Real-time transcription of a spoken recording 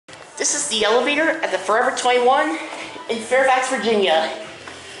This is the elevator at the Forever 21 in Fairfax, Virginia.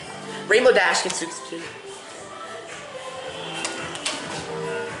 Rainbow Dash gets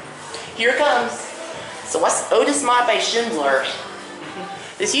here it comes. So what's OTIS mod by Schindler?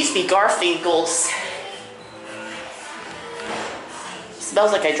 This used to be Garfinkle's.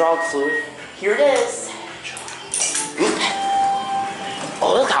 Smells like hydraulic fluid. Here it is. Oop.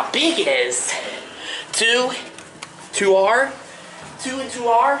 Oh, look how big it is. 2R, 2 and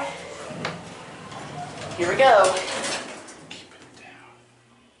 2R. Here we go.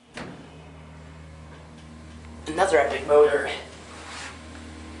 Another epic motor.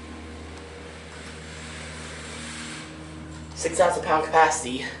 £6,000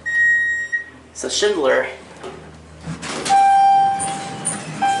 capacity. So Schindler.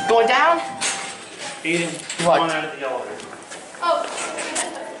 Going down? Eden, What? come on out of the elevator.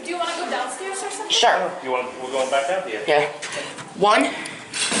 Oh, do you want to go downstairs or something? Sure. We're going back out here. Yeah. One.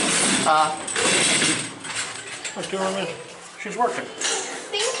 Let's give her a minute. She's working.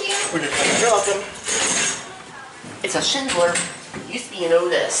 Thank you. We're just You're welcome. It's a Schindler. Used to be an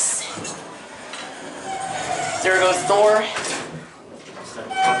Otis. There goes the door.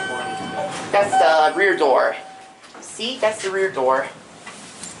 That's the rear door. See? That's the rear door.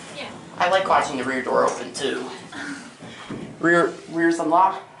 Yeah. I like watching the rear door open too. Rear's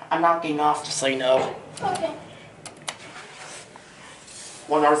unlocked. I'm not getting off, just so you know. Okay.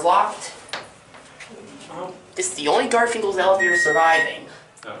 One door's locked. This is the only Garfinkel's elevator surviving.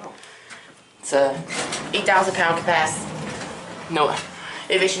 Oh. It's a 8,000-pound capacity. No,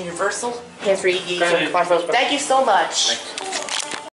 elevation universal. Hands-free. Thank you so much. Thanks.